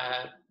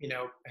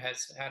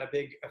had a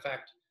big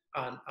effect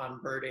on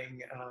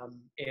birding,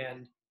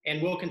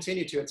 and will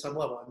continue to at some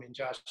level. I mean,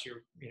 Josh,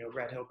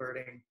 Red Hill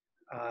birding,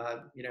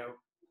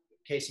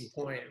 case in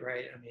point,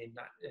 right? I mean,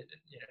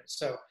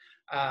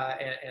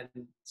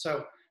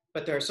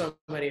 but there are so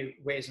many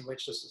ways in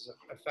which this has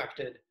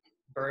affected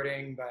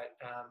birding. But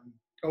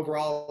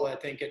overall, I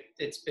think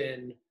it's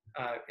been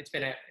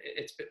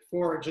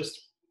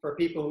for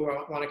people who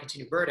want to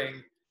continue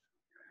birding.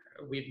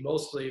 We've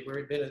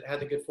had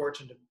the good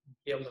fortune to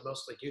be able to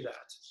mostly do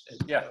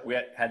that. We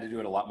had to do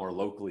it a lot more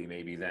locally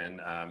maybe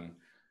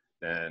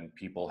than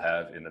people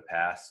have in the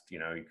past. You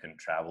couldn't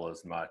travel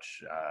as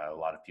much. A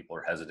lot of people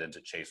are hesitant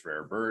to chase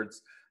rare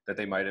birds that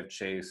they might have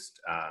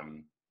chased.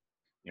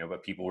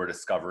 But people were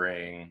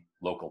discovering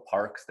local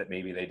parks that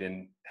maybe they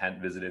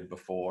hadn't visited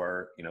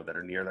before, that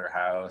are near their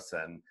house.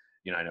 And,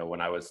 I know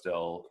when I was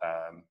still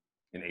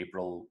in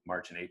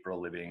March and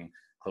April, living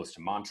close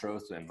to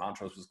Montrose, and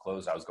Montrose was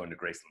closed, I was going to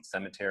Graceland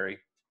Cemetery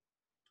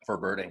for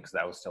birding because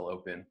that was still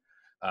open.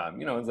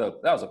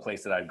 That was a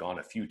place that I'd gone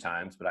a few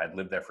times, but I'd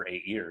lived there for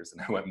 8 years,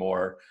 and I went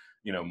more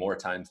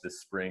times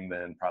this spring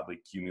than probably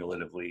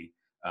cumulatively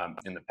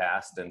in the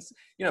past. And,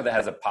 that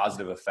has a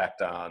positive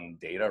effect on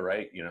data,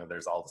 right?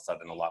 There's all of a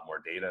sudden a lot more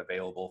data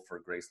available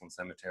for Graceland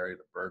Cemetery.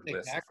 The bird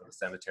list for the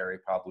cemetery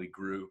probably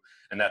grew.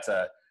 And that's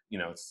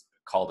it's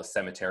called a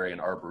cemetery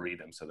and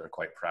arboretum. So they're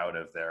quite proud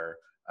of their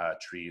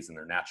trees and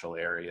their natural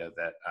area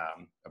that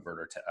a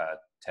birder,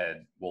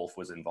 Ted Wolf,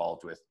 was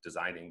involved with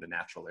designing the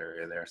natural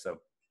area there. So,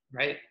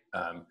 right.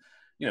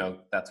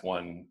 That's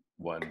one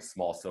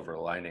small silver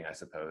lining, I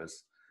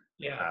suppose.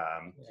 Yeah.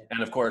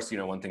 And of course,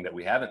 one thing that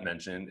we haven't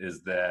mentioned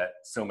is that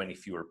so many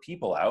fewer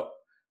people out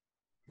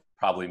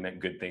probably meant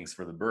good things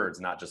for the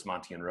birds, not just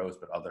Monty and Rose,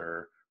 but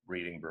other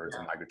breeding birds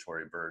and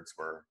migratory birds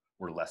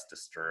were less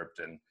disturbed.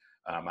 And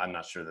I'm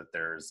not sure that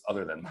there's,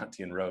 other than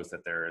Monty and Rose,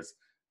 that there's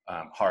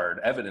hard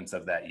evidence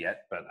of that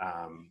yet. But,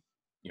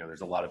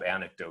 there's a lot of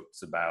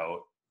anecdotes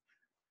about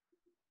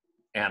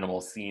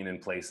animals seen in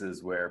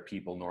places where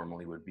people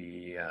normally would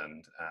be,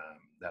 and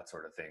that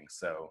sort of thing.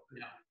 So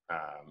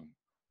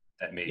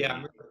that maybe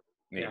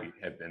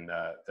have been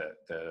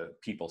the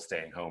people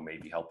staying home may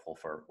be helpful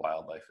for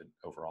wildlife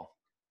overall.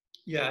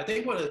 Yeah, I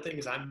think one of the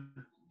things I'm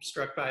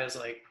struck by is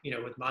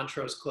with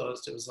Montrose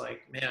closed, it was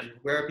like, man,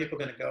 where are people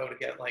going to go to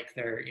get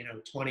their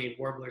 20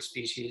 warbler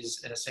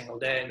species in a single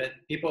day? But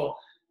people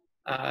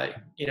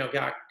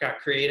got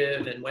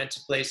creative and went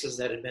to places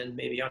that had been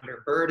maybe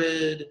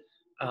underbirded.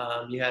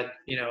 You had,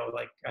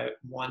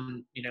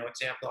 one,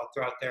 example I'll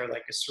throw out there,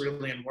 like a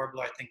Cerulean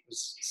Warbler, I think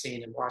was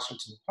seen in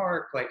Washington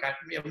Park.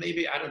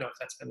 Maybe, I don't know if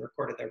that's been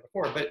recorded there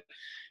before, but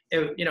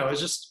it was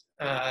just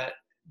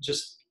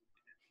just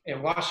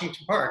in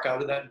Washington Park,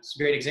 that's a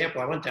great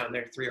example. I went down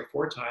there 3 or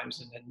 4 times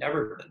and had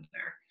never been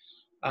there.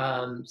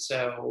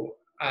 So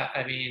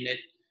I mean,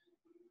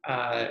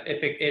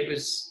 it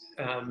was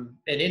an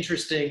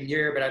interesting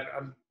year, but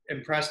I'm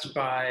impressed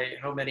by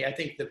how many. I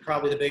think that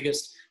probably the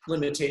biggest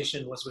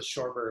limitation was with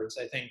shorebirds.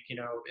 I think, you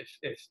know,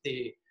 if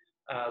the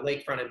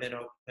lakefront had been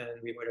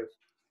open, we would have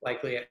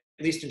likely, at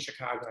least in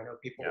Chicago, I know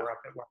people were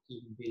up at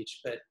Waukegan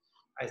Beach, but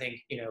I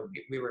think, you know,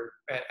 we were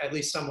at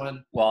least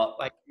someone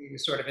like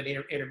sort of an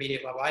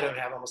intermediate level. I don't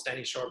have almost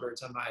any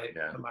shorebirds on my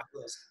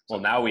list. Well,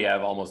 now we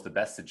have almost the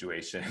best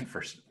situation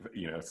for,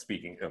 you know,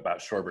 speaking about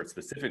shorebirds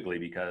specifically,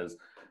 because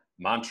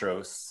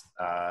Montrose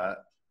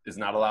is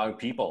not allowing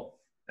people,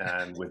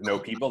 and with no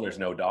people, there's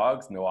no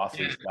dogs, no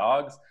off-leash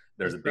dogs.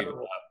 There's a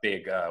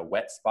big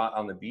wet spot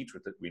on the beach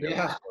with we know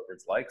what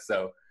shorebirds like.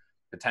 So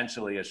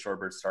potentially, as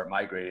shorebirds start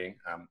migrating,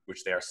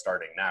 which they are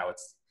starting now,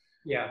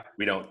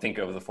 we don't think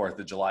of the 4th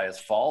of July as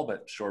fall,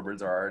 but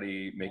shorebirds are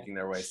already making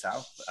their way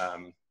south.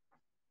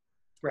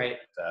 Right.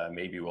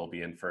 Maybe we'll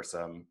be in for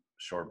some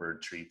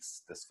shorebird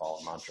treats this fall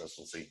in Montrose.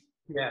 We'll see.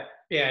 Yeah,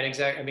 and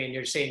exactly. I mean,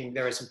 you're seeing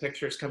there are some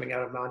pictures coming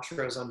out of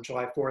Montrose on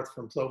July 4th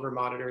from plover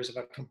monitors of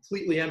a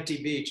completely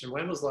empty beach. And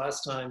when was the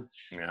last time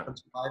on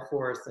July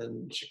 4th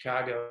in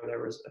Chicago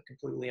there was a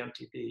completely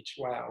empty beach?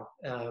 Wow.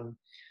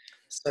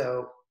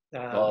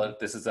 Well,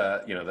 this is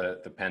you know,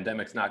 the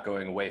pandemic's not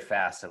going away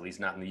fast, at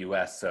least not in the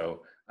U.S.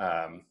 So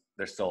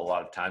there's still a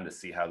lot of time to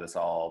see how this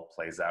all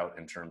plays out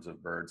in terms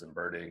of birds and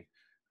birding,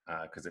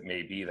 because it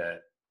may be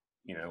that,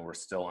 you know, we're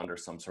still under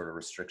some sort of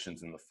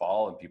restrictions in the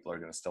fall, and people are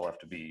going to still have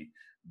to be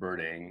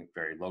birding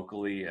very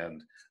locally.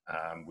 And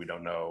we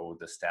don't know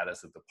the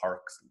status of the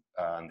parks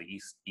on the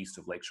east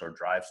of Lakeshore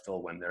Drive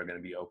still, when they're going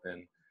to be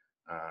open.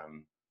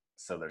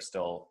 So there's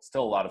still a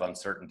lot of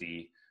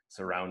uncertainty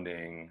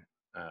surrounding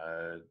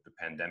the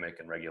pandemic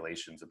and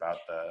regulations about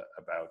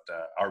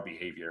our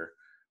behavior.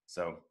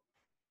 So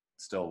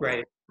still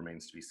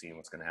remains to be seen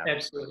what's going to happen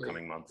in the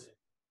coming months.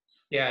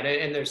 Yeah,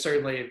 and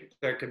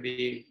there could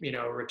be, you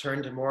know,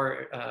 return to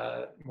more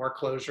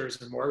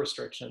closures and more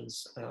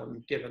restrictions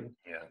given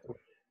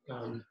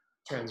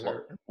trends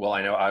are. Well,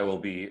 I know I will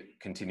be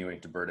continuing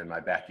to bird in my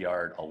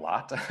backyard a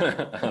lot.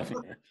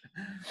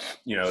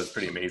 You know, it's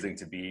pretty amazing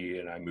to be,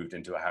 and I moved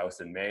into a house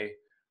in May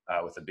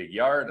with a big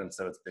yard, and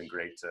so it's been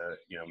great to,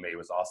 you know, May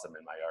was awesome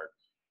in my yard.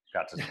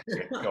 Got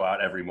to go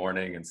out every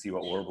morning and see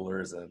what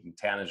warblers and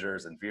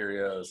tanagers and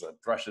vireos and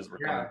thrushes were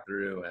coming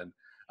through, and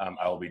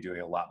I will be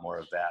doing a lot more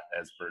of that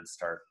as birds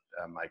start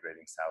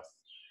migrating south.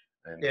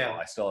 And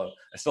I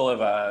still have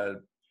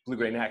a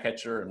blue-gray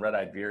gnatcatcher and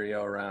red-eyed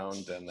vireo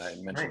around, and I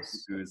mentioned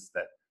cuckoos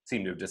that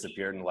seem to have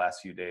disappeared in the last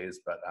few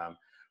days, but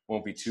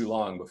won't be too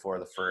long before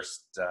the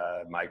first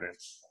migrant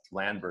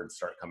land birds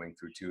start coming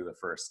through too. The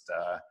first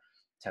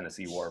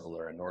Tennessee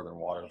warbler and northern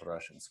water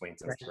thrush and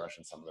Swainson's thrush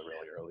and some of the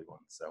really early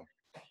ones. So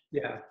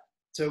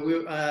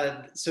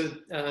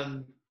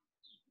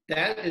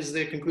that is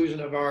the conclusion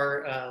of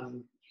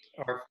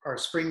our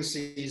spring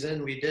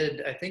season. We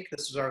did, I think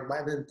this was our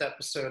 11th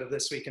episode of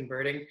This Week in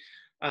Birding.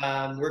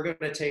 We're going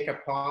to take a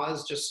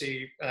pause just so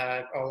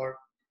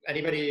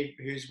anybody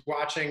who's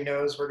watching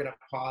knows we're going to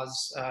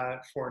pause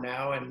for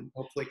now, and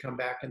hopefully come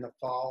back in the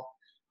fall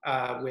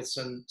with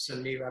some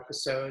new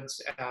episodes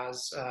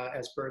as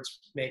birds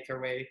make their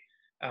way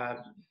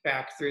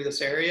back through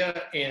this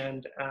area.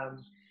 And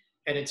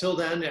until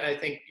then, I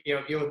think, you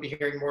know, you'll be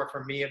hearing more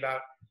from me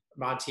about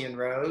Monty and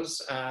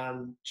Rose.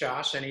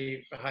 Josh,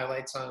 any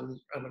highlights on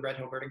the Red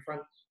Hill birding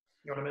front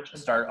you want to mention?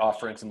 Start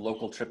offering some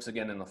local trips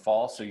again in the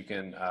fall, so you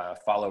can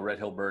follow Red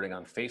Hill Birding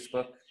on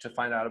Facebook to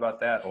find out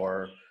about that,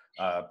 or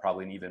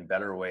probably an even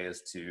better way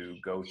is to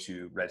go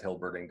to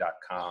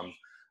redhillbirding.com,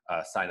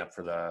 sign up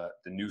for the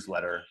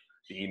newsletter,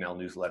 the email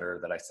newsletter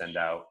that I send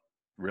out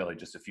really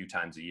just a few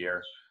times a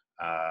year,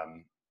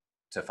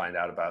 to find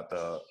out about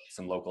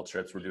some local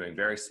trips. We're doing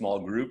very small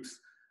groups,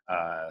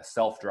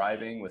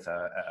 self-driving with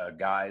a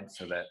guide,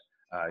 so that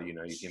you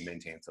know, you can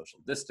maintain social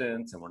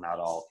distance and we're not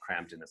all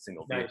cramped in a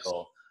single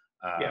vehicle.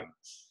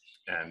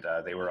 And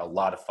they were a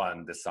lot of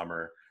fun this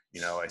summer.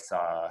 You know, I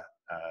saw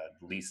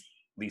least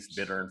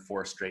bittern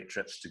 4 straight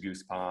trips to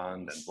Goose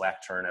Pond and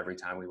black tern every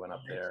time we went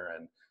up there.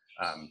 And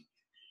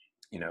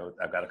you know,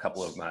 I've got a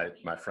couple of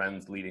my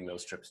friends leading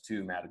those trips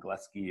too, Matt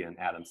Gillespie and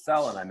Adam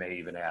Sell, and I may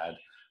even add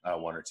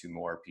 1 or 2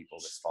 more people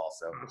this fall.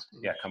 So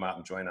yeah, come out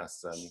and join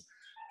us and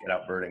get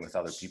out birding with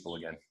other people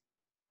again.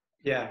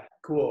 Yeah,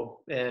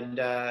 cool. And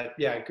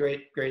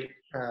great.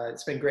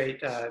 It's been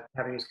great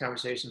having these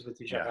conversations with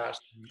you, Josh.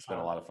 Yeah, it's been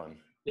a lot of fun.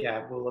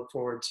 Yeah, we'll look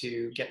forward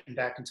to getting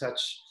back in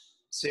touch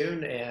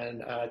soon.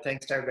 And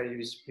thanks to everybody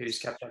who's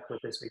kept up with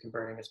This Week in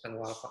Birding. It's been a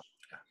lot of fun.